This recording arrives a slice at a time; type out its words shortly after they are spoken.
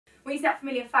when you see that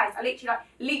familiar face, I literally like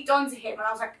leaped onto him and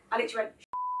I was like, I literally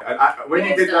went. And when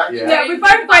you did that, Yeah, we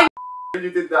both went. When you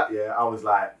did that, yeah, I was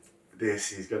like,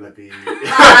 this is gonna be,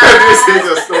 this is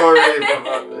a story.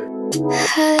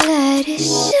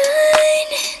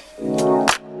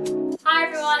 Hi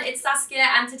everyone, it's Saskia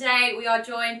and today we are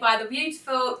joined by the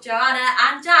beautiful Joanna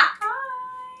and Jack.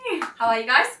 Hi. How are you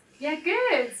guys? Yeah,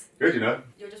 good. Good, you know.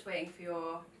 You're just waiting for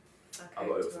your I've got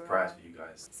a little surprise for you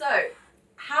guys. So,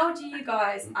 how do you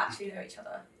guys actually know each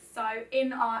other? So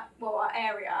in our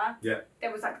area,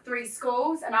 there was like 3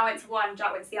 schools, and I went to one,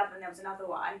 Jack went to the other, and there was another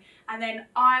one. And then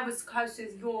I was close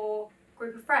with your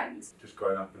group of friends. Just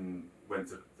growing up and went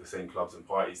to the same clubs and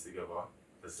parties together,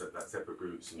 like separate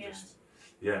groups, and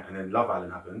and then Love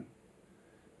Island happened,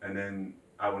 and then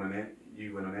I went on it,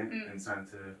 you went on it, and signed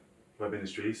to Web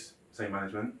Industries, same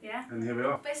management, and here we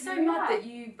are. But it's so mad that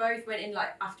you both went in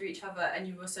like after each other, and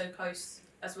you were so close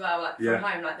as well, like from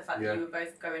home, like the fact that you were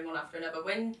both going one after another.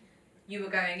 When you were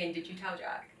going in, did you tell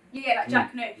Jack? Yeah, like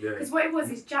Jack knew. Because what it was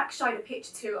is Jack showed a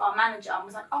picture to our manager and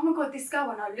was like, oh my god, this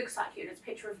girl I know looks like you, and it's a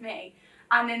picture of me.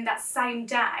 And then that same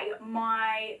day,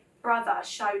 my brother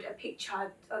showed a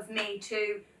picture of me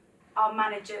to our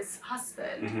manager's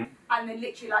husband. And then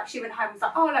literally like she went home and was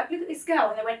like, oh like, look at this girl.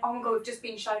 And they went, oh my god, we've just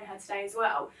been shown her today as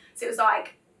well. So it was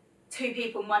like 2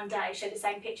 people in one day showed the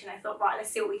same picture, and they thought, right,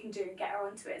 let's see what we can do and get her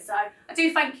onto it. So I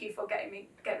do thank you for getting me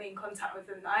in contact with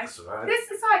them though. That's all right. This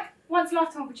is like once in a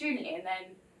lifetime opportunity, and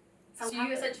then so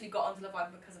you essentially got onto Love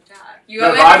Island because of Jack. You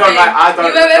owe everything to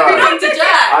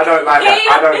Jack. I don't like that.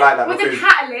 I don't like that. Was a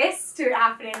catalyst to it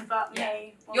happening, but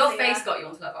me. Your face got you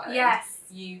onto Love Island. Yes.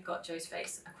 You got Joe's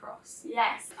face across.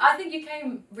 Yes. I think you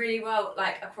came really well,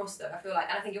 like, across though, I feel like.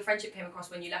 And I think your friendship came across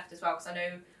when you left as well, because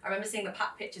I remember seeing the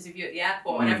packed pictures of you at the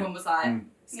airport, and everyone was like,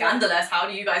 scandalous, how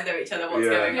do you guys know each other, what's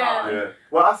going on? Yeah.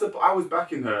 Well, I was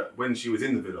backing her when she was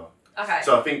in the villa. Okay.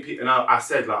 So I think, and I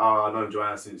said, like, oh, I know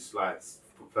Joanna since, like,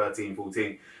 13,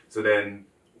 14. So then,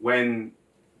 when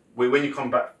you come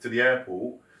back to the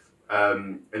airport,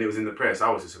 and it was in the press, I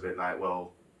was just a bit like,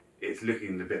 well, it's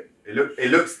looking a bit. It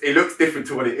looks different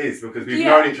to what it is, because we've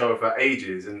known each other for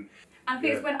ages, and I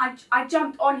think it's when I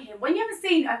jumped on him. When you haven't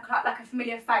seen like a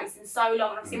familiar face in so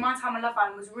long, and obviously my time on Love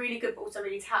Island was really good, but also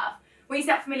really tough. When you see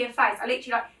that familiar face, I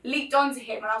literally like leaped onto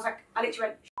him, and I was like, I literally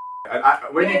went. And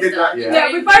when you did that,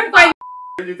 we both went.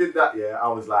 When you did that, I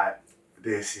was like,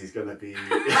 this is gonna be,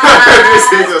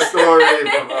 this is a story.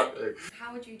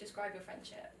 How would you describe your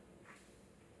friendship?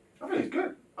 I think it's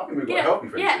good. I think we've got a healthy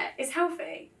friendship. Yeah, it's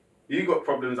healthy. You got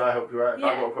problems, I help you out. If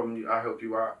I've got a problem, I help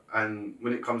you out. And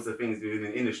when it comes to things within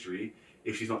the industry,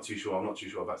 if she's not too sure, I'm not too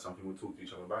sure about something, we'll talk to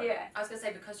each other about it. Yeah, I was going to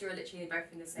say, because you're literally both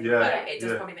in the same boat, it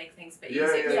does probably make things a bit easier,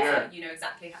 because you know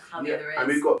exactly how the other is. And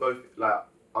we've got both, like,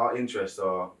 our interests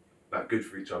are like good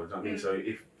for each other, do you know what I mean? So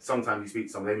if sometimes you speak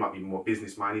to someone, they might be more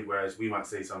business minded, whereas we might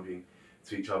say something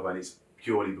to each other and it's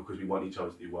purely because we want each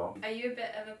other to do well. Are you a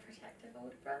bit of a protective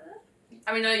older brother?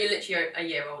 I mean, I know you're literally a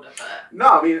year older, but...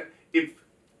 No, I mean,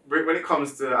 when it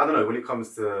comes to, I don't know, when it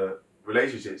comes to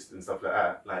relationships and stuff like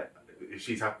that, like, if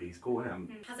she's happy, it's cool, yeah.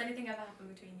 Has anything ever happened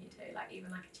between you two? Like, even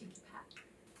like a cheeky peck?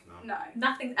 No.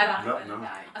 Nothing's ever happened? No.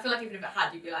 I feel like even if it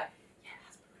had, you'd be like, yeah,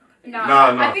 that's no.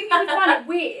 I think you would find it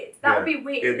weird. That would be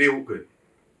weird. It'd be awkward.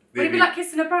 Would it be like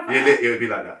kissing a brother? Yeah, it would be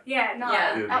like that. Yeah, no,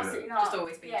 absolutely not. Just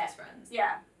always be just friends.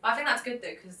 Yeah. I think that's good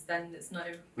though, because then there's no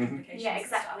complications. Yeah,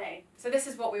 exactly. So this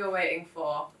is what we were waiting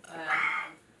for.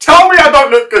 Tell me I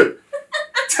don't look good!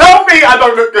 Tell me I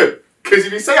don't look good! Because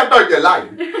if you say I don't, you're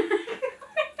lying.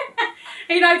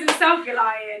 He knows himself you're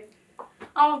lying.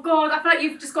 Oh god, I feel like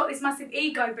you've just got this massive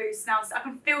ego boost now, so I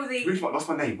can feel the... What's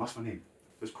my name?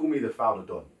 Just call me the Fowler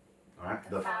Don. Alright?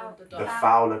 The Fowler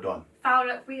Don.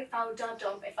 Fowler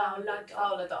Don,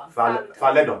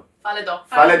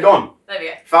 There we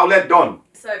go. Fowler Don.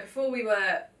 So before we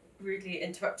were rudely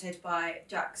interrupted by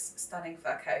Jack's stunning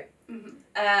fur coat,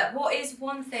 what is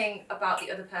one thing about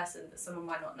the other person that someone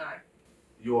might not know?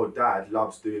 Your dad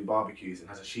loves doing barbecues and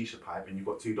has a shisha pipe, and you've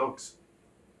got 2 dogs.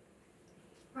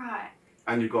 Right.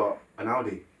 And you've got an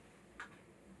Audi.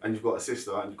 And you've got a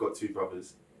sister, and you've got 2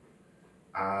 brothers.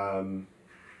 I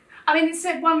mean, it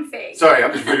said one thing. Sorry,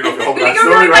 I'm just reading off the whole life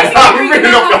story right now. I'm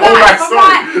reading off the whole life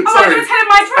story. Oh, I'm going to tell him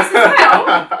my address as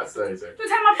well. Sorry. Do you want to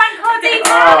tell him my bank card details?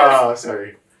 Oh,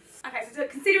 sorry. Okay, so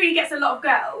considering he gets a lot of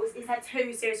girls, he's had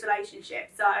 2 serious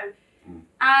relationships, so...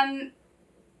 And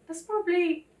that's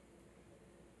probably...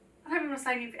 I don't even want to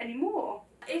say any more.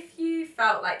 If you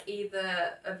felt like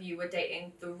either of you were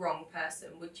dating the wrong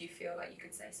person, would you feel like you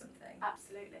could say something?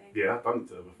 Absolutely. Yeah, I've done it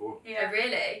to her before. Yeah. Oh,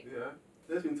 really? Yeah.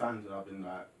 there's been times when I've been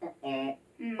like,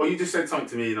 or you just said something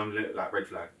to me and I'm like, red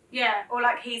flag. Yeah, or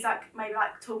like he's like maybe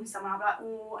like talking to someone, I'm like,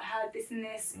 oh, I heard this and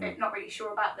this, but not really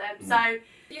sure about them. So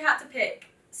if you had to pick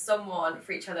someone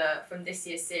for each other from this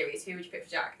year's series, who would you pick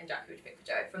for Jack, and Jack, who would you pick for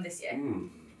Joe from this year?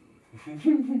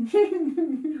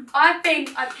 I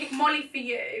think I'd pick Molly for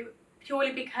you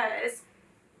purely because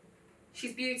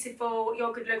she's beautiful,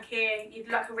 you're good looking, you'd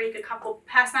like a really good couple.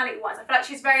 Personality wise, I feel like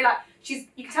she's very like, you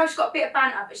can tell she's got a bit of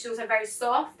banter, but she's also very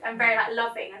soft and very like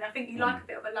loving, and I think you like a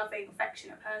bit of a loving,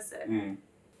 affectionate person.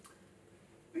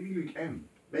 Maybe Luke M.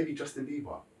 Maybe Justin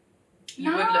Bieber.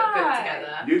 You would look good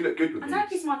together. You'd look good with I don't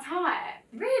think he's my type.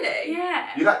 Really? Yeah.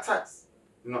 You like tats?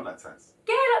 You're not like tats?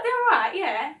 Yeah, like they're alright,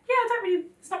 yeah. Yeah, I don't really,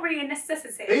 it's not really a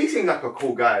necessity. He seems like a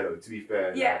cool guy though, to be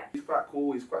fair. Yeah. Like, he's quite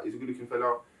cool, he's a good looking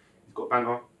fella, he's got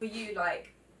banter. Were you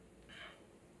like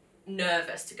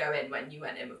nervous to go in when you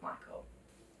went in with Michael?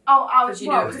 Oh, I was. Because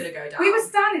you knew it was going to go down. We were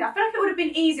standing. I feel like it would have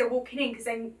been easier walking in because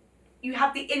then you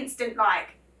have the instant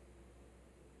like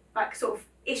sort of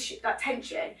issue, like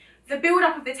tension. The build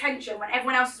up of the tension when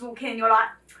everyone else is walking in, you're like,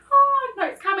 oh no,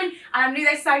 it's coming. And I knew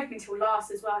they saved me till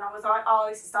last as well, and I was like, oh,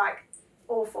 this is like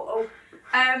awful.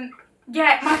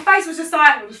 Yeah, my face was just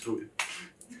like. Sorry,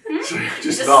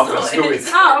 just laughed. I snorted.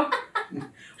 Oh. Will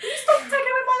you stop taking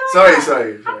away my life?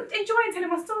 Sorry. I'm enjoying telling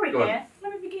my story here.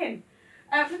 Let me begin.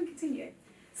 Let me continue.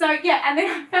 So yeah, and then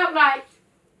I felt like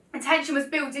the tension was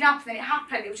building up, and then it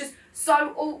happened. It was just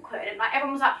so awkward, and like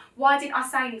everyone was like, "Why didn't I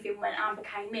say anything when Amber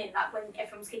came in?" Like when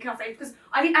everyone was kicking off, because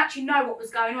I didn't actually know what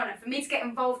was going on, and for me to get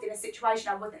involved in a situation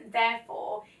I wasn't there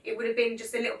for, it would have been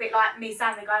just a little bit like me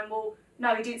standing there going, "Well,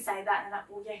 no, he didn't say that," and I'm like,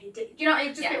 "Well, yeah, he did." You know, it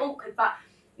was just a bit awkward, but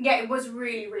yeah, it was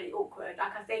really, really awkward.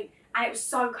 Like I think, and it was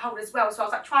so cold as well, so I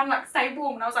was like trying to like stay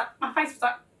warm, and I was like, my face was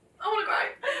like, I want to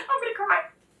cry. I'm gonna cry.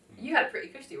 You had a pretty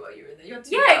cushy while you were in there. You had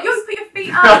you put your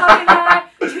feet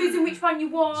up, choosing which one you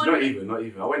want. Not even.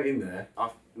 I went in there.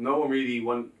 No one really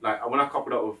like when I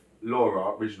coupled up with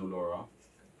Laura, original Laura.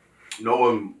 No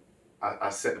one. I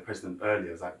set the precedent earlier.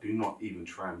 I was like, do not even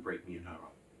try and break me and her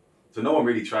up. So no one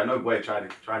really tried. No boy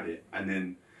tried it. And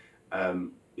then,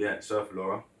 Surfer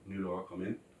Laura, new Laura, come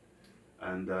in,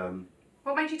 and.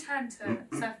 What made you turn to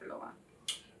Surfer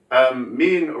Laura?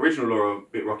 Me and original Laura a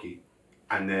bit rocky,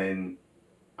 and then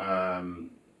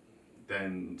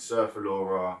Surfer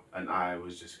Laura and I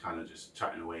was just kind of just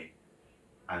chatting away,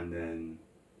 and then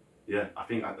I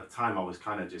think at the time I was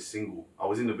kind of just single. I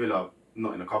was in the villa,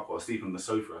 not in a couple. I was sleeping on the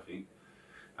sofa, I think,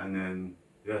 and then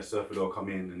Surfer Laura come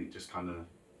in, and it just kind of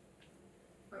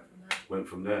went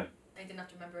from there. I didn't have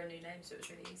to remember a new name, so it was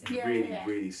really easy.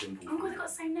 Really simple. Oh my god, they got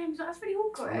the same names. That's really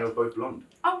awkward. And they were both blonde.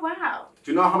 Oh wow.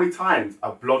 Do you know how many times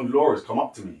a blonde Laura's come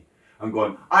up to me and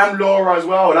gone, I'm Laura as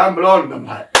well, and I'm blonde? I'm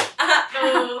like,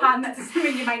 and that doesn't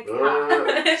mean you made the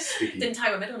cut. Didn't tell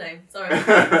you a middle name. Sorry. You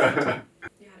had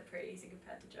it pretty easy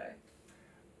compared to Joe.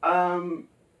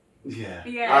 Yeah.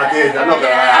 I did. I'm not gonna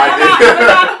lie. I did.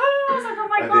 I was like, oh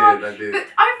my god. I did. But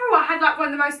overall, I had like one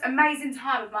of the most amazing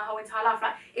times of my whole entire life.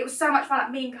 Like it was so much fun.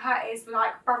 Like me and Curtis were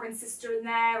like brother and sister in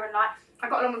there, and like I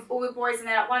got along with all the boys in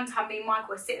there. Like one time, me and Michael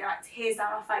were sitting there, like tears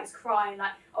down our face, crying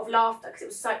like of laughter because it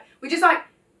was so. We just like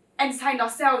entertained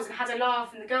ourselves and had a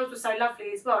laugh, and the girls were so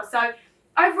lovely as well. So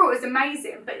overall, it was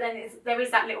amazing. But then there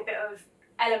is that little bit of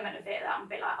element of it that I'm a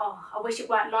bit like, oh, I wish it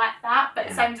weren't like that. But at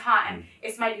the same time,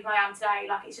 it's made me who I am today.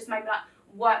 Like it's just made me like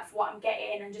work for what I'm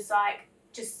getting and just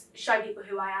show people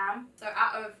who I am. So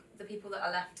out of the people that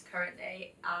are left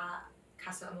currently at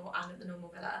Castle Amor and at the normal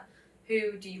villa,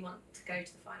 who do you want to go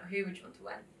to the final? Who would you want to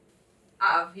win?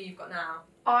 Out of who you've got now?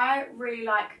 I really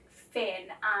like Finn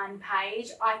and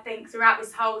Paige. I think throughout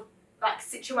this whole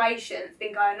situation that's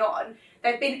been going on,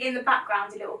 they've been in the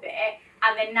background a little bit,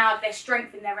 and then now their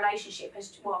strength in their relationship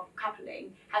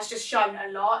coupling has just shown a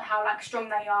lot how strong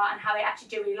they are and how they actually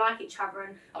do really like each other.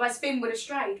 And otherwise Finn would have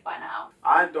strayed by now.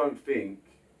 I don't think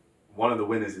one of the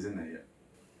winners is in there yet.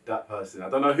 That person, I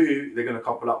don't know who they're going to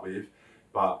couple up with,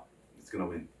 but it's going to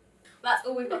win. That's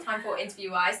all we've got time for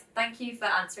interview-wise. Thank you for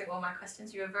answering all my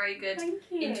questions. You were very good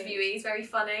interviewees, very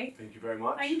funny. Thank you very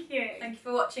much. Thank you. Thank you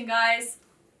for watching, guys.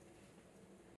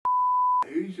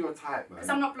 Who's your type, man? Because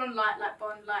I'm not blonde like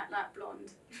blonde.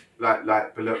 Like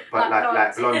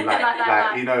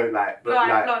you know, like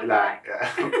blonde.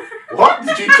 What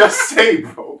did you just say,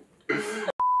 bro?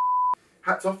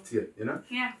 Hats off to you, you know?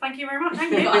 Yeah, thank you very much.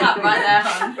 Thank you. Got a hat right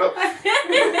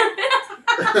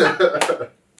there, hon.